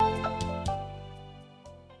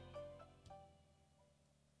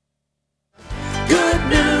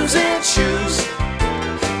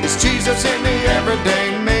Jesus in the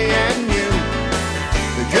everyday me and you.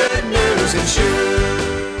 The Good News in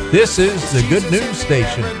Shoes. This is the Good News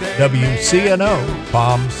Station, WCNO,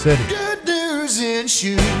 Palm City. Good News in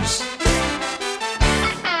Shoes.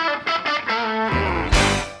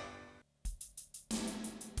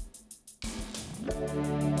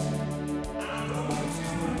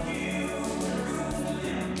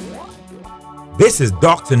 This is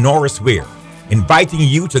Dr. Norris Weir, inviting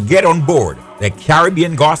you to get on board the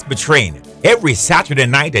Caribbean Gospel Train every Saturday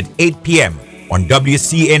night at 8 p.m. on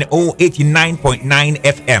WCNO 89.9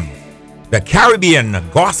 FM. The Caribbean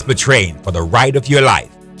Gospel Train for the ride of your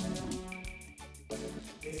life.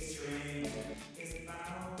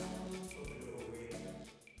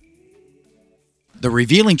 The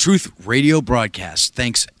Revealing Truth radio broadcast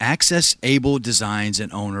thanks Access Able Designs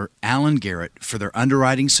and owner Alan Garrett for their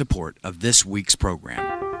underwriting support of this week's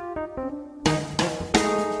program.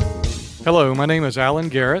 Hello, my name is Alan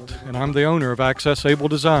Garrett, and I'm the owner of Access Able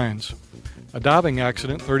Designs. A diving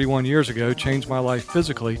accident 31 years ago changed my life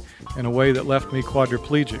physically in a way that left me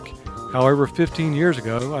quadriplegic. However, 15 years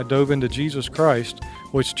ago, I dove into Jesus Christ,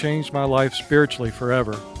 which changed my life spiritually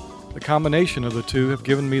forever. The combination of the two have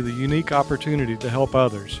given me the unique opportunity to help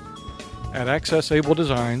others. At Access Able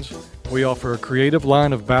Designs, we offer a creative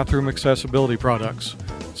line of bathroom accessibility products,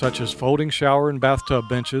 such as folding shower and bathtub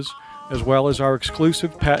benches, as well as our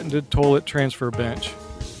exclusive patented toilet transfer bench.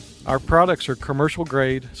 Our products are commercial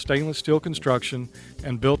grade, stainless steel construction,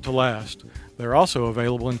 and built to last. They're also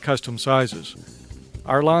available in custom sizes.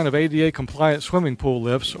 Our line of ADA compliant swimming pool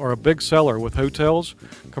lifts are a big seller with hotels,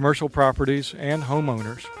 commercial properties, and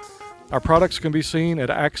homeowners. Our products can be seen at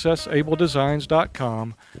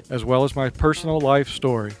accessabledesigns.com, as well as my personal life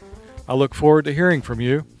story. I look forward to hearing from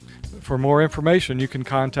you. For more information, you can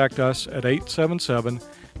contact us at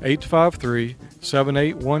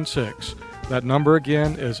 877-853-7816. That number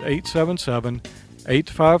again is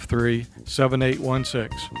 877-853-7816.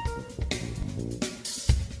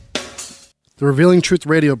 The Revealing Truth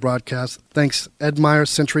radio broadcast thanks Ed Meyer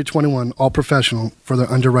Century 21 All Professional for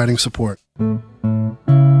their underwriting support.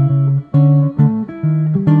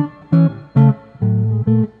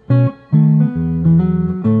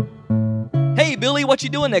 Hey, Billy, what you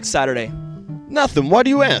doing next Saturday? Nothing. Why do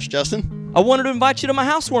you ask, Justin? I wanted to invite you to my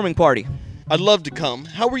housewarming party. I'd love to come.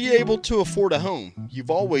 How were you able to afford a home?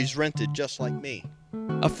 You've always rented just like me.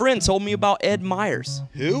 A friend told me about Ed Myers.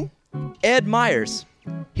 Who? Ed Myers.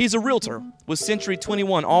 He's a realtor with Century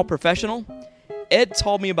 21 All Professional. Ed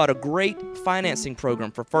told me about a great financing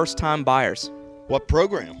program for first-time buyers. What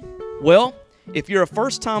program? Well, if you're a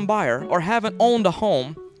first-time buyer or haven't owned a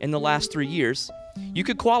home in the last 3 years, you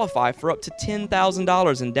could qualify for up to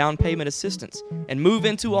 $10,000 in down payment assistance and move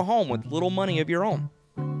into a home with little money of your own.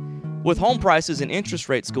 With home prices and interest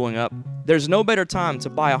rates going up, there's no better time to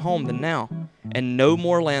buy a home than now, and no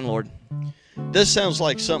more landlord. This sounds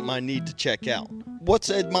like something I need to check out. What's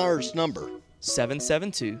Ed Myers' number?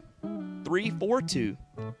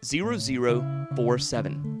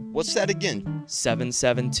 772-342-0047. What's that again?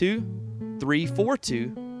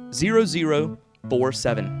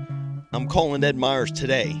 772-342-0047. I'm calling Ed Myers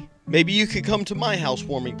today. Maybe you could come to my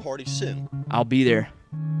housewarming party soon. I'll be there.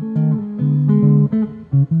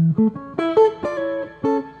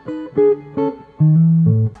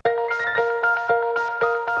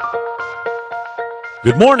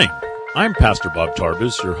 Good morning. I'm Pastor Bob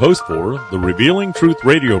Tarbus, your host for the Revealing Truth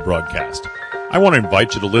radio broadcast. I want to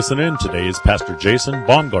invite you to listen in today as Pastor Jason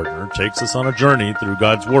Baumgartner takes us on a journey through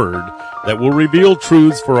God's Word that will reveal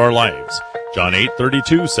truths for our lives. John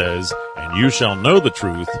 8:32 says, "And you shall know the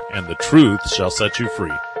truth, and the truth shall set you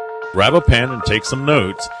free." Grab a pen and take some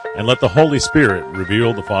notes, and let the Holy Spirit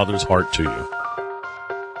reveal the Father's heart to you.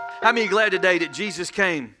 How many are glad today that Jesus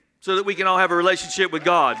came so that we can all have a relationship with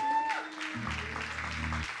God?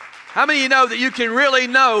 How many of you know that you can really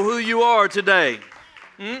know who you are today?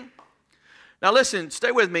 Now listen,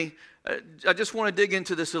 stay with me. I just want to dig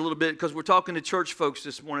into this a little bit because we're talking to church folks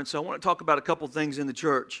this morning, so I want to talk about a couple things in the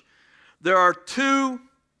church. There are two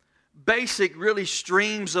basic, really,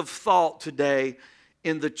 streams of thought today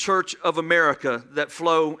in the Church of America that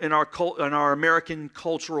flow in our American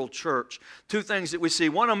cultural church. Two things that we see.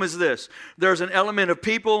 One of them is this. There's an element of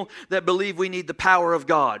people that believe we need the power of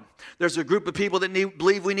God. There's a group of people that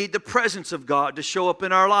believe we need the presence of God to show up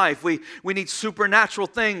in our life. We need supernatural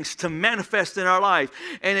things to manifest in our life.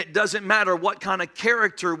 And it doesn't matter what kind of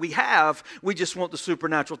character we have, we just want the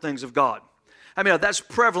supernatural things of God. I mean, that's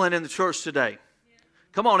prevalent in the church today.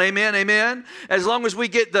 Come on, amen, amen. As long as we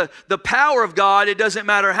get the power of God, it doesn't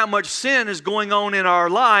matter how much sin is going on in our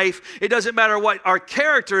life. It doesn't matter what our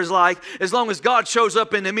character is like, as long as God shows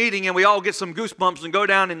up in the meeting and we all get some goosebumps and go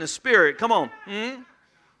down in the spirit. Come on.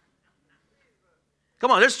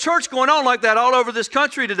 Come on, there's church going on like that all over this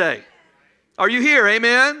country today. Are you here?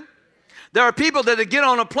 Amen. There are people that get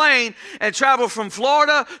on a plane and travel from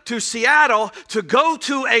Florida to Seattle to go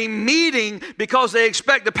to a meeting because they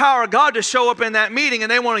expect the power of God to show up in that meeting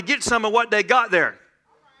and they want to get some of what they got there.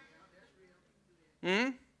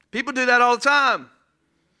 People do that all the time.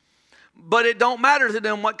 But it don't matter to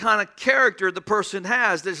them what kind of character the person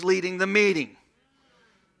has that's leading the meeting.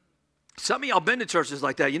 Some of y'all been to churches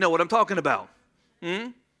like that. You know what I'm talking about.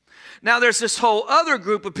 Now there's this whole other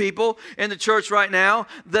group of people in the church right now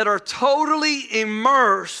that are totally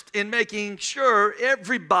immersed in making sure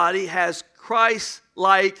everybody has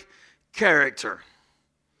Christ-like character.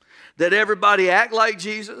 That everybody act like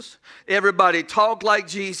Jesus, everybody talk like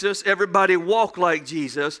Jesus, everybody walk like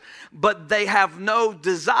Jesus, but they have no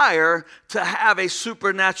desire to have a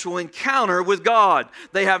supernatural encounter with God.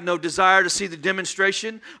 They have no desire to see the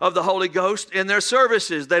demonstration of the Holy Ghost in their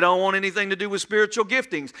services. They don't want anything to do with spiritual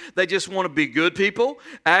giftings. They just want to be good people,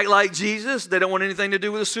 act like Jesus. They don't want anything to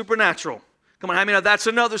do with the supernatural. Come on, how many know that's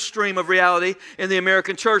another stream of reality in the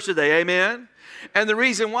American church today? Amen? And the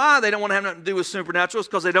reason why they don't want to have nothing to do with supernatural is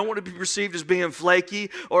because they don't want to be perceived as being flaky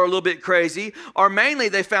or a little bit crazy. Or mainly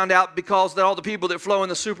they found out because that all the people that flow in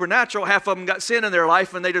the supernatural, half of them got sin in their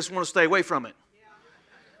life and they just want to stay away from it.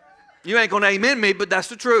 You ain't going to amen me, but that's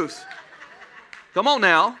the truth. Come on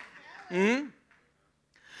now.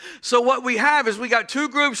 So what we have is we got two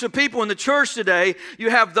groups of people in the church today.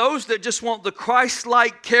 You have those that just want the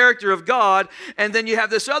Christ-like character of God, and then you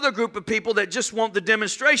have this other group of people that just want the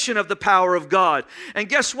demonstration of the power of God. And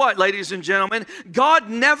guess what, ladies and gentlemen? God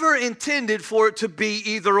never intended for it to be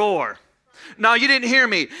either or. Now, you didn't hear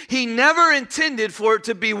me. He never intended for it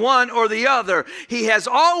to be one or the other. He has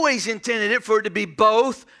always intended it for it to be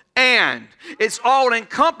both and. It's all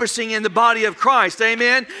encompassing in the body of Christ.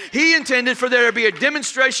 Amen. He intended for there to be a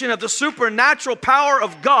demonstration of the supernatural power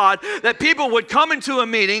of God, that people would come into a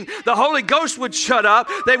meeting, the Holy Ghost would shut up,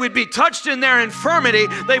 they would be touched in their infirmity,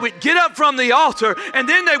 they would get up from the altar, and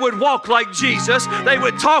then they would walk like Jesus, they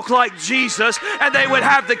would talk like Jesus, and they would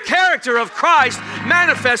have the character of Christ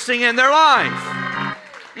manifesting in their life.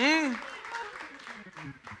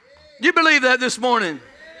 You believe that this morning?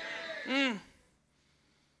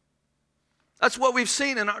 That's what we've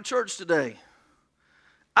seen in our church today.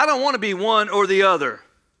 I don't want to be one or the other.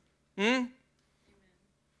 So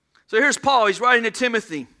here's Paul. He's writing to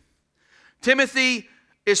Timothy. Timothy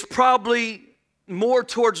is probably more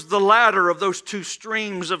towards the latter of those two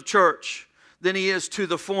streams of church than he is to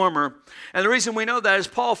the former. And the reason we know that is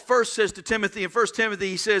Paul first says to Timothy, in 1 Timothy,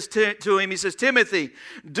 he says to him, he says, Timothy,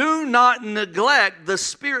 do not neglect the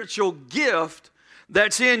spiritual gift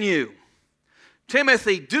that's in you.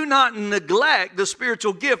 Timothy, do not neglect the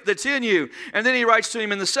spiritual gift that's in you. And then he writes to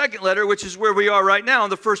him in the second letter, which is where we are right now in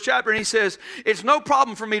the first chapter, and he says, it's no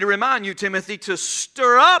problem for me to remind you, Timothy, to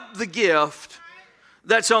stir up the gift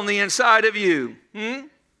that's on the inside of you.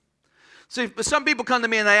 See, but some people come to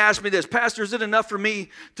me and they ask me this, Pastor, is it enough for me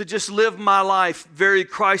to just live my life very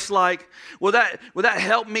Christ-like? Will that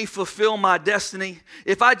help me fulfill my destiny?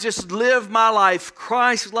 If I just live my life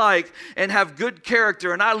Christ-like and have good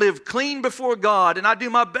character and I live clean before God and I do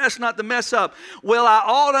my best not to mess up, will I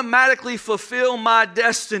automatically fulfill my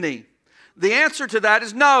destiny? The answer to that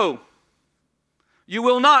is no. You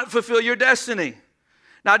will not fulfill your destiny.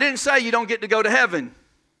 Now, I didn't say you don't get to go to heaven.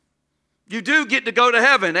 You do get to go to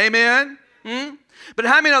heaven, amen? But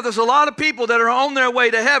how many know there's a lot of people that are on their way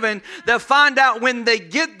to heaven that find out when they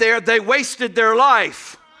get there, they wasted their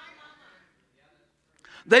life.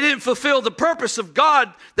 They didn't fulfill the purpose of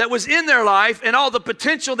God that was in their life, and all the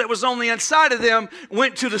potential that was on the inside of them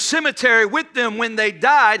went to the cemetery with them when they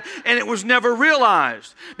died, and it was never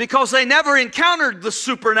realized because they never encountered the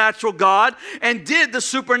supernatural God and did the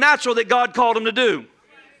supernatural that God called them to do.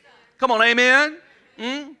 Come on, amen?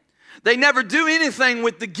 They never do anything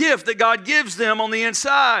with the gift that God gives them on the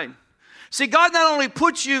inside. See, God not only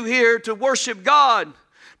puts you here to worship God,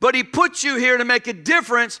 but He puts you here to make a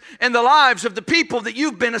difference in the lives of the people that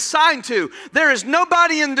you've been assigned to. There is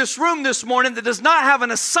nobody in this room this morning that does not have an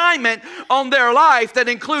assignment on their life that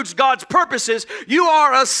includes God's purposes. You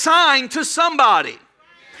are assigned to somebody.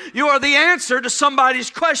 You are the answer to somebody's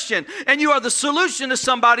question, and you are the solution to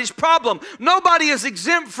somebody's problem. Nobody is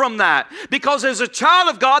exempt from that, because as a child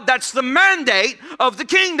of God, that's the mandate of the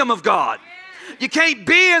kingdom of God. You can't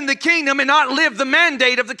be in the kingdom and not live the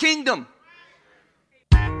mandate of the kingdom.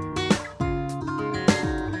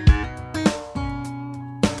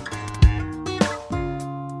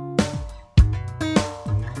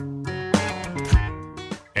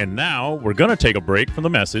 And now we're going to take a break from the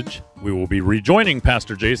message. We will be rejoining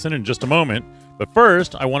Pastor Jason in just a moment. But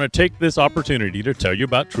first, I want to take this opportunity to tell you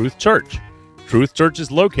about Truth Church. Truth Church is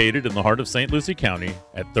located in the heart of St. Lucie County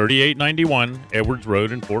at 3891 Edwards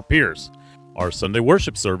Road in Fort Pierce. Our Sunday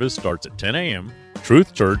worship service starts at 10 a.m.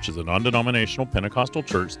 Truth Church is a non-denominational Pentecostal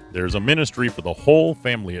church. There's a ministry for the whole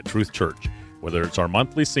family at Truth Church. Whether it's our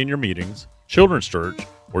monthly senior meetings, children's church,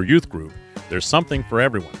 or youth group, there's something for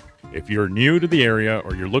everyone. If you're new to the area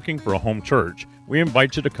or you're looking for a home church, we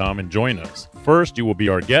invite you to come and join us. First, you will be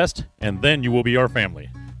our guest, and then you will be our family.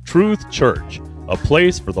 Truth Church, a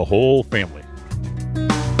place for the whole family.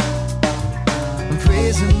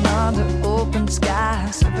 Praising under open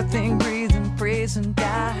skies, everything breathing, praising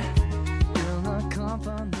God. Fill the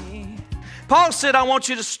company. Paul said, I want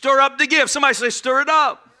you to stir up the gift. Somebody say, stir it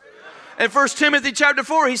up. In 1 Timothy chapter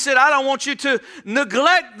 4, he said, I don't want you to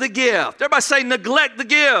neglect the gift. Everybody say, neglect the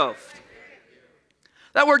gift.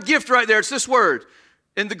 That word gift right there, it's this word.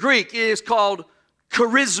 In the Greek, it is called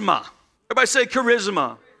charisma. Everybody say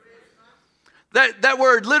charisma. That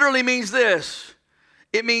word literally means this.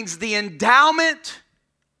 It means the endowment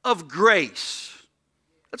of grace.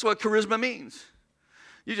 That's what charisma means.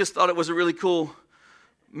 You just thought it was a really cool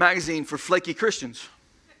magazine for flaky Christians.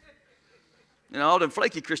 You know, all them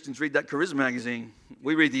flaky Christians read that Charisma magazine.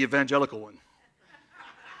 We read the evangelical one.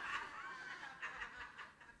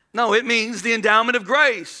 No, it means the endowment of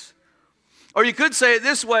grace. Or you could say it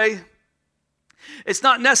this way. It's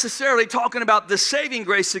not necessarily talking about the saving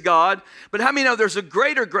grace of God, but how many know there's a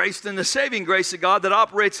greater grace than the saving grace of God that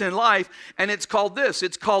operates in life, and it's called this.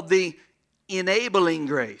 It's called the enabling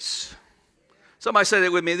grace. Somebody say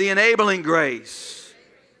that with me, the enabling grace.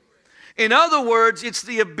 In other words, it's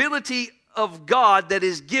the ability of God that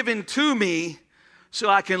is given to me so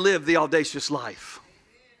I can live the audacious life.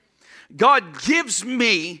 God gives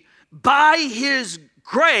me, by His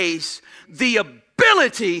grace, the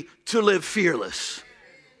ability to live fearless.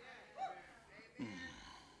 Isn't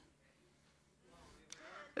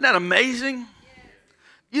that amazing?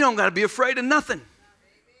 You don't got to be afraid of nothing.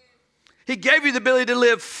 He gave you the ability to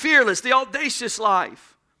live fearless, the audacious life.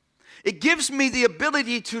 It gives me the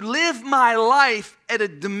ability to live my life at a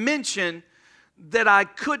dimension that I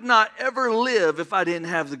could not ever live if I didn't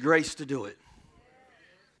have the grace to do it.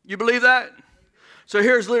 You believe that? So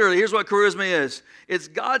here's what charisma is. It's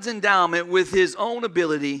God's endowment with His own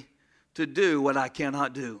ability to do what I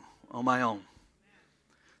cannot do on my own.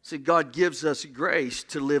 See, God gives us grace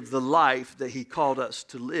to live the life that He called us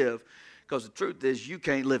to live, because the truth is you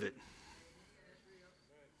can't live it.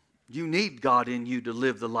 You need God in you to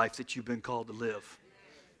live the life that you've been called to live.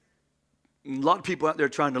 And a lot of people out there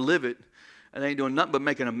trying to live it, and they ain't doing nothing but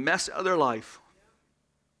making a mess of their life.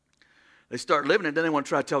 They start living it, then they want to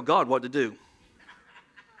try to tell God what to do.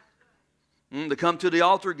 They come to the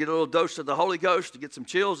altar, get a little dose of the Holy Ghost to get some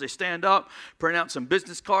chills. They stand up, print out some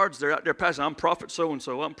business cards. They're out there passing, I'm prophet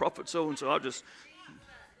so-and-so, I'm prophet so-and-so. And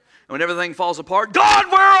when everything falls apart, God,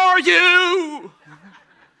 where are you?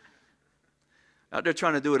 Out there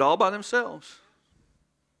trying to do it all by themselves.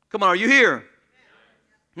 Come on, are you here?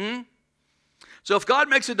 So if God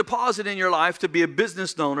makes a deposit in your life to be a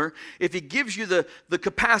business owner, if He gives you the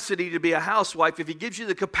capacity to be a housewife, if He gives you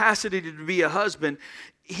the capacity to be a husband,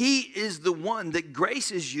 He is the one that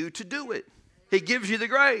graces you to do it. He gives you the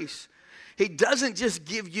grace. He doesn't just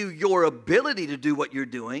give you your ability to do what you're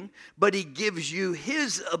doing, but He gives you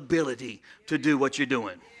His ability to do what you're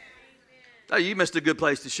doing. Oh, you missed a good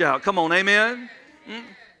place to shout. Come on, amen?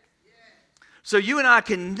 So you and I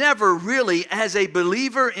can never really, as a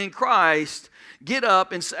believer in Christ, get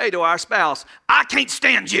up and say to our spouse, I can't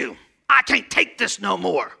stand you. I can't take this no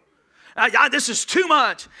more. This is too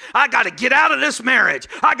much. I got to get out of this marriage.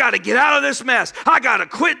 I got to get out of this mess. I got to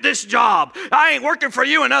quit this job. I ain't working for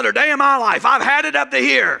you another day in my life. I've had it up to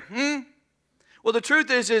here. Well, the truth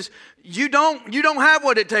is you don't have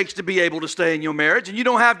what it takes to be able to stay in your marriage, and you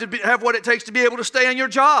don't have what it takes to be able to stay in your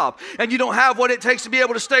job, and you don't have what it takes to be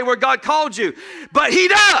able to stay where God called you. But He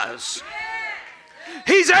does.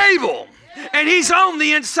 He's able. And He's on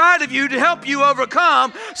the inside of you to help you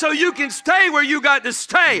overcome so you can stay where you got to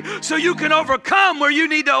stay, so you can overcome where you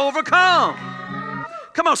need to overcome.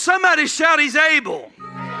 Come on, somebody shout, He's able.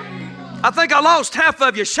 I think I lost half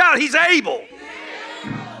of you. Shout, He's able.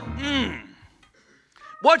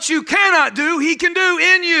 What you cannot do, He can do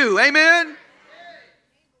in you. Amen?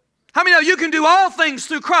 How many know you can do all things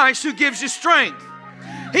through Christ who gives you strength?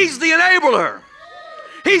 He's the enabler.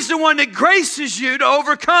 He's the one that graces you to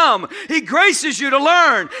overcome. He graces you to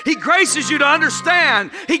learn. He graces you to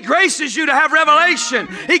understand. He graces you to have revelation.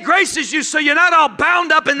 He graces you so you're not all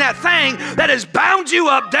bound up in that thing that has bound you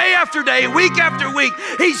up day after day, week after week.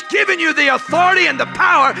 He's given you the authority and the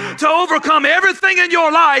power to overcome everything in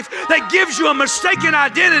your life that gives you a mistaken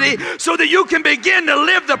identity so that you can begin to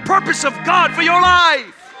live the purpose of God for your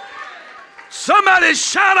life. Somebody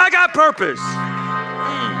shout, I got purpose.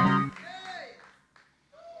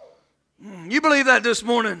 You believe that this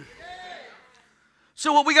morning?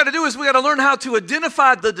 So what we got to do is we got to learn how to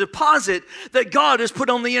identify the deposit that God has put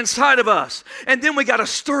on the inside of us. And then we got to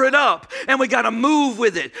stir it up and we got to move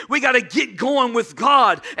with it. We got to get going with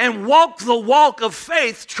God and walk the walk of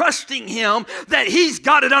faith, trusting Him that He's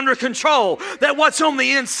got it under control, that what's on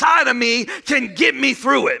the inside of me can get me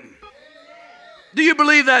through it. Do you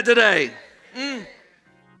believe that today?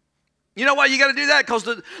 You know why you got to do that? Because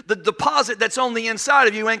the deposit that's on the inside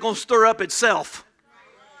of you ain't going to stir up itself.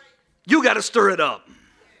 You got to stir it up.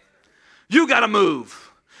 You got to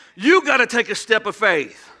move. You got to take a step of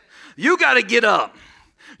faith. You got to get up.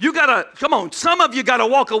 You got to, come on, some of you got to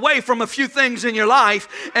walk away from a few things in your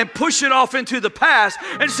life and push it off into the past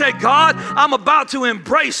and say, God, I'm about to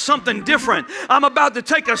embrace something different. I'm about to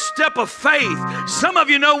take a step of faith. Some of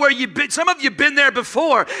you know where you've been, some of you have been there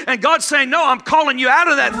before, and God's saying, no, I'm calling you out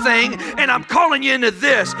of that thing and I'm calling you into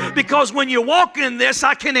this, because when you walk in this,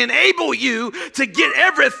 I can enable you to get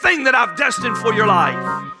everything that I've destined for your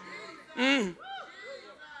life. You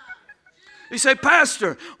say,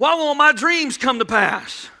 Pastor, why won't my dreams come to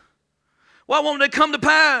pass? Why won't they come to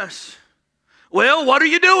pass? Well, what are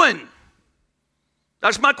you doing?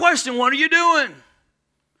 That's my question. What are you doing?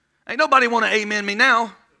 Ain't nobody want to amen me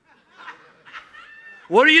now.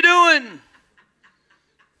 What are you doing?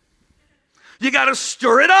 You got to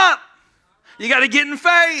stir it up. You got to get in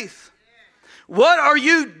faith. What are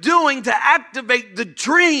you doing to activate the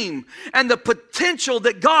dream and the potential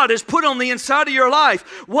that God has put on the inside of your life?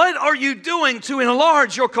 What are you doing to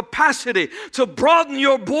enlarge your capacity, to broaden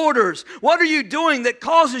your borders? What are you doing that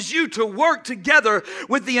causes you to work together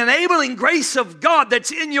with the enabling grace of God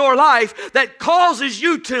that's in your life, that causes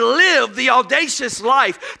you to live the audacious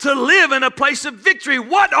life, to live in a place of victory?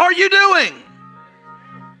 What are you doing?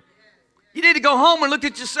 You need to go home and look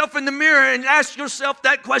at yourself in the mirror and ask yourself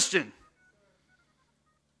that question.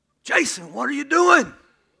 Jason, what are you doing?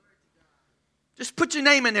 Just put your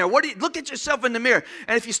name in there. Look at yourself in the mirror.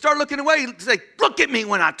 And if you start looking away, say, look at me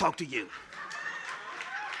when I talk to you.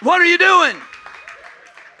 What are you doing?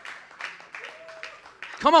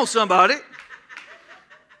 Come on, somebody.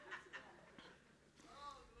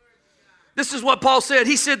 This is what Paul said.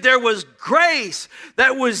 He said, there was grace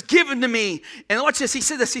that was given to me. And watch this. He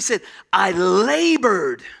said this. He said, I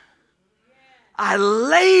labored. I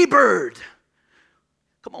labored.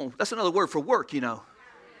 Come on, that's another word for work, you know.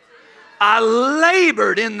 I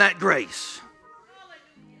labored in that grace.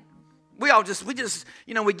 We just,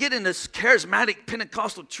 you know, we get in this charismatic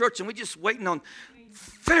Pentecostal church and we just waiting on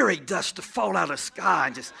fairy dust to fall out of the sky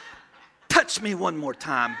and just touch me one more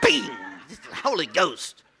time. Bing! Holy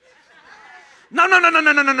Ghost. No.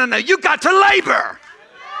 You got to labor.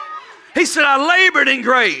 He said, I labored in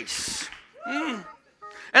grace.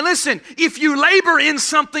 And listen, if you labor in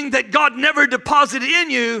something that God never deposited in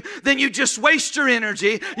you, then you just waste your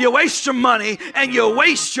energy, you waste your money, and you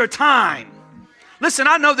waste your time. Listen,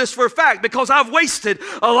 I know this for a fact because I've wasted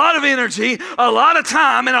a lot of energy, a lot of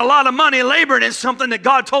time, and a lot of money laboring in something that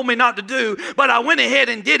God told me not to do. But I went ahead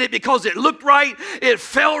and did it because it looked right, it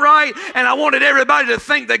felt right, and I wanted everybody to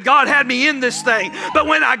think that God had me in this thing. But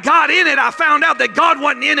when I got in it, I found out that God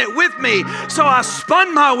wasn't in it with me. So I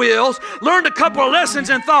spun my wheels, learned a couple of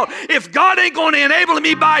lessons, and thought, if God ain't going to enable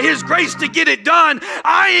me by His grace to get it done,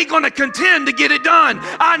 I ain't going to contend to get it done.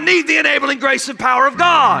 I need the enabling grace and power of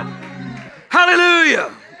God.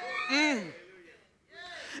 Hallelujah.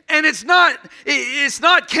 And it's not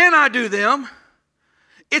can I do them?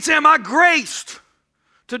 It's am I graced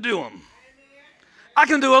to do them? I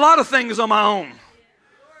can do a lot of things on my own.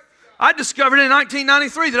 I discovered in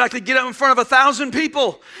 1993 that I could get up in front of 1,000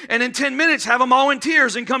 people and in 10 minutes have them all in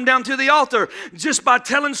tears and come down to the altar just by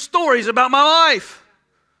telling stories about my life.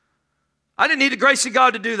 I didn't need the grace of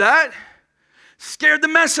God to do that. Scared the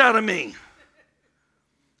mess out of me.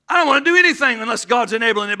 I don't want to do anything unless God's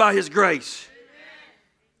enabling it by His grace.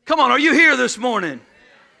 Come on, are you here this morning?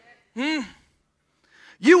 You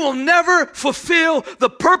will never fulfill the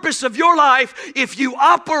purpose of your life if you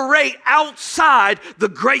operate outside the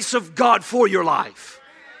grace of God for your life.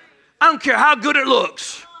 I don't care how good it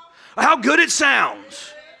looks, or how good it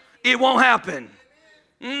sounds. It won't happen.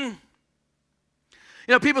 You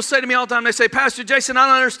You know, people say to me all the time, they say, Pastor Jason, I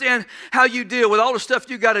don't understand how you deal with all the stuff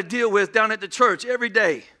you got to deal with down at the church every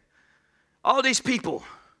day. All these people,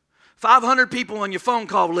 500 people on your phone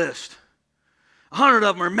call list. 100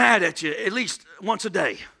 of them are mad at you at least once a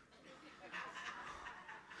day.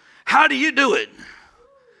 How do you do it?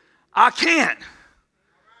 I can't.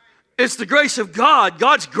 It's the grace of God.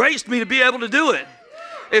 God's graced me to be able to do it.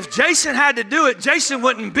 If Jason had to do it, Jason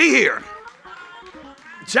wouldn't be here.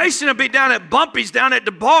 Jason would be down at Bumpy's, down at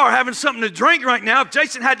the bar, having something to drink right now if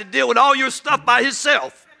Jason had to deal with all your stuff by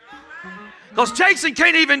himself. Because Jason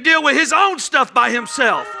can't even deal with his own stuff by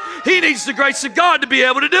himself. He needs the grace of God to be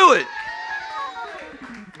able to do it.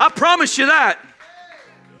 I promise you that.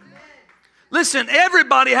 Listen,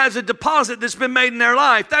 everybody has a deposit that's been made in their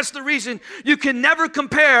life. That's the reason you can never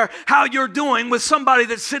compare how you're doing with somebody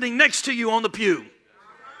that's sitting next to you on the pew.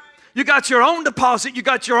 You got your own deposit, you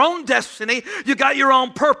got your own destiny, you got your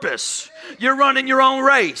own purpose. You're running your own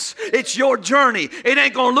race. It's your journey. It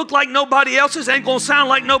ain't going to look like nobody else's, ain't going to sound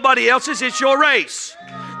like nobody else's. It's your race.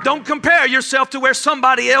 Don't compare yourself to where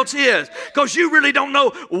somebody else is, because you really don't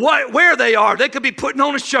know where they are. They could be putting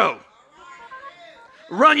on a show.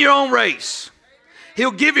 Run your own race.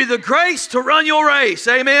 He'll give you the grace to run your race.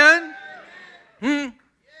 Amen?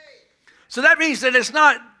 So that means that it's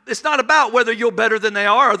not about whether you're better than they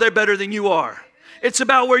are or they're better than you are. It's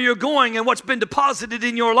about where you're going and what's been deposited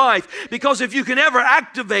in your life. Because if you can ever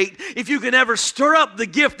activate, if you can ever stir up the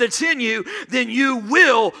gift that's in you, then you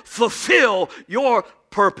will fulfill your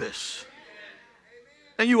purpose.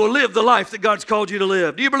 And you will live the life that God's called you to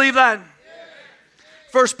live. Do you believe that?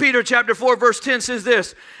 1 Peter chapter 4 verse 10 says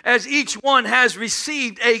this, as each one has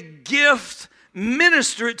received a gift,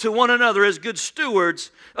 minister it to one another as good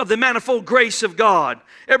stewards of the manifold grace of God.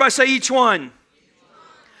 Everybody say each one.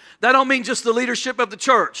 That don't mean just the leadership of the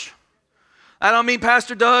church. I don't mean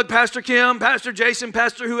Pastor Doug, Pastor Kim, Pastor Jason,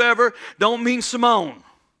 Pastor whoever. Don't mean Simone.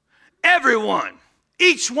 Everyone,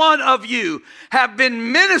 each one of you have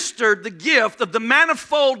been ministered the gift of the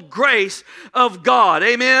manifold grace of God.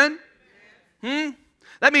 Amen?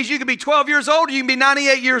 That means you can be 12 years old or you can be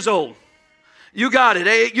 98 years old. You got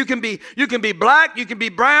it. You can be black, you can be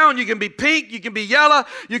brown, you can be pink, you can be yellow,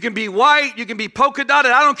 you can be white, you can be polka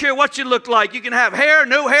dotted. I don't care what you look like. You can have hair,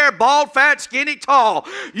 no hair, bald, fat, skinny, tall.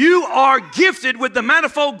 You are gifted with the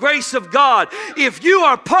manifold grace of God. If you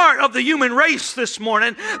are part of the human race this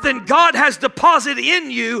morning, then God has deposited in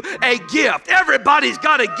you a gift. Everybody's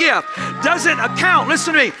got a gift. Doesn't account.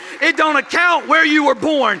 Listen to me. It don't account where you were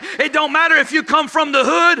born. It don't matter if you come from the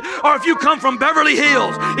hood or if you come from Beverly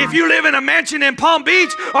Hills. If you live in a mansion in Palm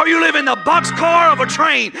Beach or you live in the boxcar of a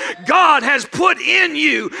train, God has put in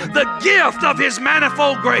you the gift of His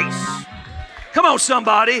manifold grace. Come on,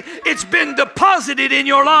 somebody. It's been deposited in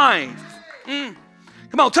your life.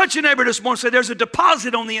 Come on, touch your neighbor this morning and say, there's a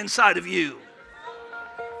deposit on the inside of you.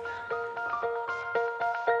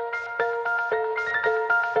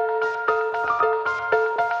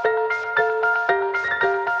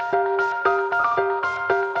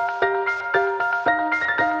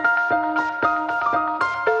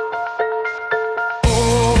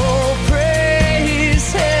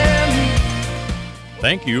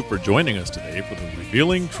 Thank you for joining us today for the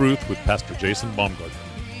Revealing Truth with Pastor Jason Baumgartner.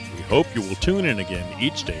 We hope you will tune in again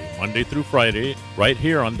each day, Monday through Friday, right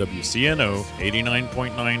here on WCNO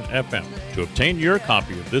 89.9 FM. To obtain your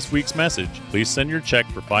copy of this week's message, please send your check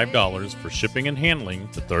for $5 for shipping and handling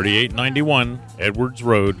to 3891 Edwards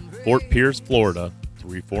Road, Fort Pierce, Florida,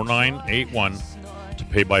 34981. To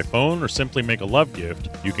pay by phone or simply make a love gift,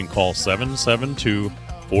 you can call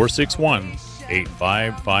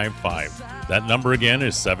 772-461-8555. That number again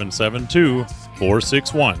is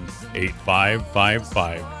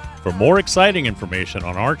 772-461-8555. For more exciting information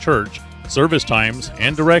on our church, service times,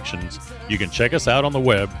 and directions, you can check us out on the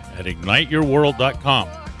web at igniteyourworld.com.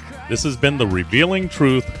 This has been The Revealing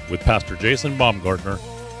Truth with Pastor Jason Baumgartner,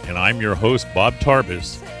 and I'm your host, Bob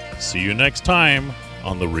Tarbis. See you next time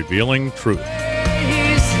on The Revealing Truth.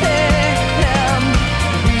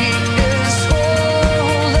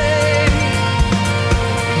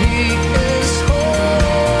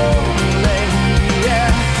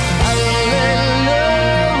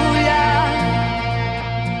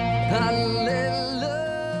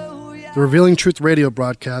 The Revealing Truth radio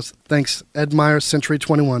broadcast thanks Ed Meyer, Century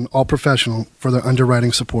 21, All Professional, for their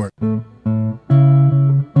underwriting support.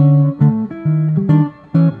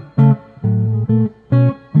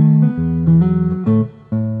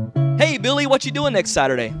 Hey, Billy, what you doing next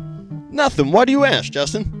Saturday? Nothing. Why do you ask,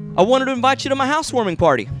 Justin? I wanted to invite you to my housewarming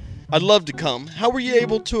party. I'd love to come. How were you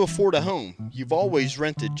able to afford a home? You've always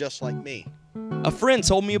rented just like me. A friend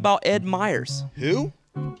told me about Ed Myers. Who?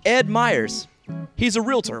 Ed Myers. He's a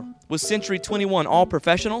realtor with Century 21 All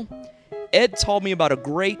Professional. Ed told me about a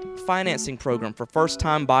great financing program for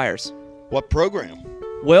first-time buyers. What program?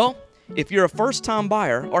 Well, if you're a first-time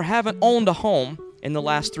buyer or haven't owned a home in the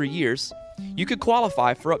last 3 years, you could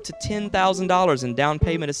qualify for up to $10,000 in down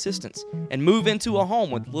payment assistance and move into a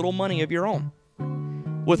home with little money of your own.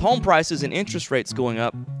 With home prices and interest rates going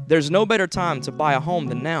up, there's no better time to buy a home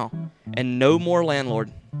than now, and no more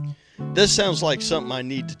landlord. This sounds like something I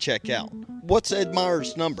need to check out. What's Ed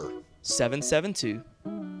Meyer's number?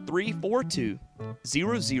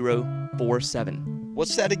 772-342-0047.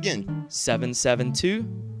 What's that again?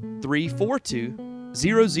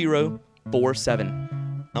 772-342-0047.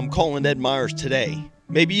 I'm calling Ed Myers today.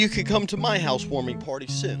 Maybe you could come to my housewarming party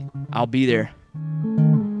soon. I'll be there.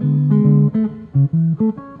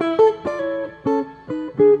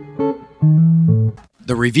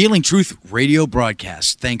 The Revealing Truth radio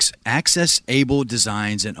broadcast thanks Access Able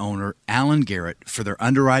Designs and owner Alan Garrett for their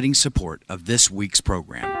underwriting support of this week's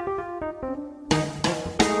program.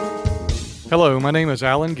 Hello, my name is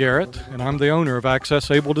Alan Garrett, and I'm the owner of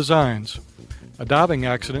Access Able Designs. A diving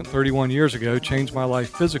accident 31 years ago changed my life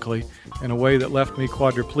physically in a way that left me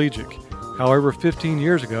quadriplegic. However, 15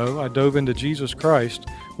 years ago, I dove into Jesus Christ,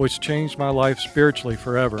 which changed my life spiritually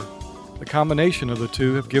forever. The combination of the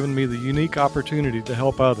two have given me the unique opportunity to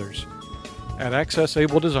help others. At Access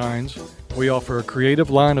Able Designs, we offer a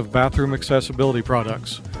creative line of bathroom accessibility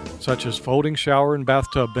products, such as folding shower and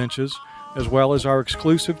bathtub benches, as well as our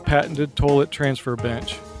exclusive patented toilet transfer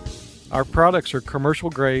bench. Our products are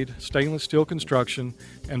commercial grade, stainless steel construction,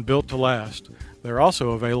 and built to last. They're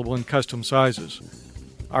also available in custom sizes.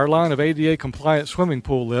 Our line of ADA compliant swimming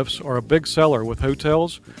pool lifts are a big seller with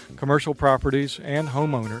hotels, commercial properties, and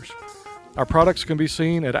homeowners. Our products can be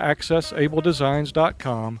seen at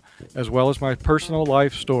accessabledesigns.com, as well as my personal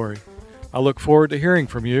life story. I look forward to hearing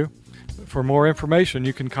from you. For more information,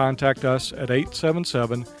 you can contact us at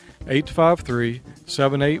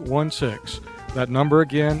 877-853-7816. That number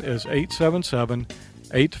again is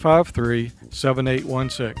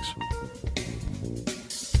 877-853-7816.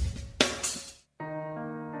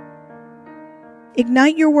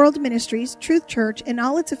 Ignite Your World Ministries, Truth Church, and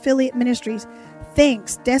all its affiliate ministries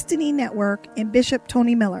thanks Destiny Network and Bishop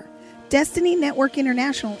Tony Miller. Destiny Network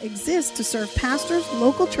International exists to serve pastors,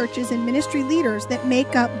 local churches, and ministry leaders that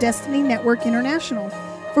make up Destiny Network International.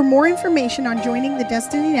 For more information on joining the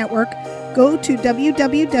Destiny Network, go to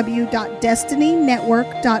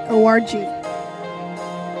www.destinynetwork.org.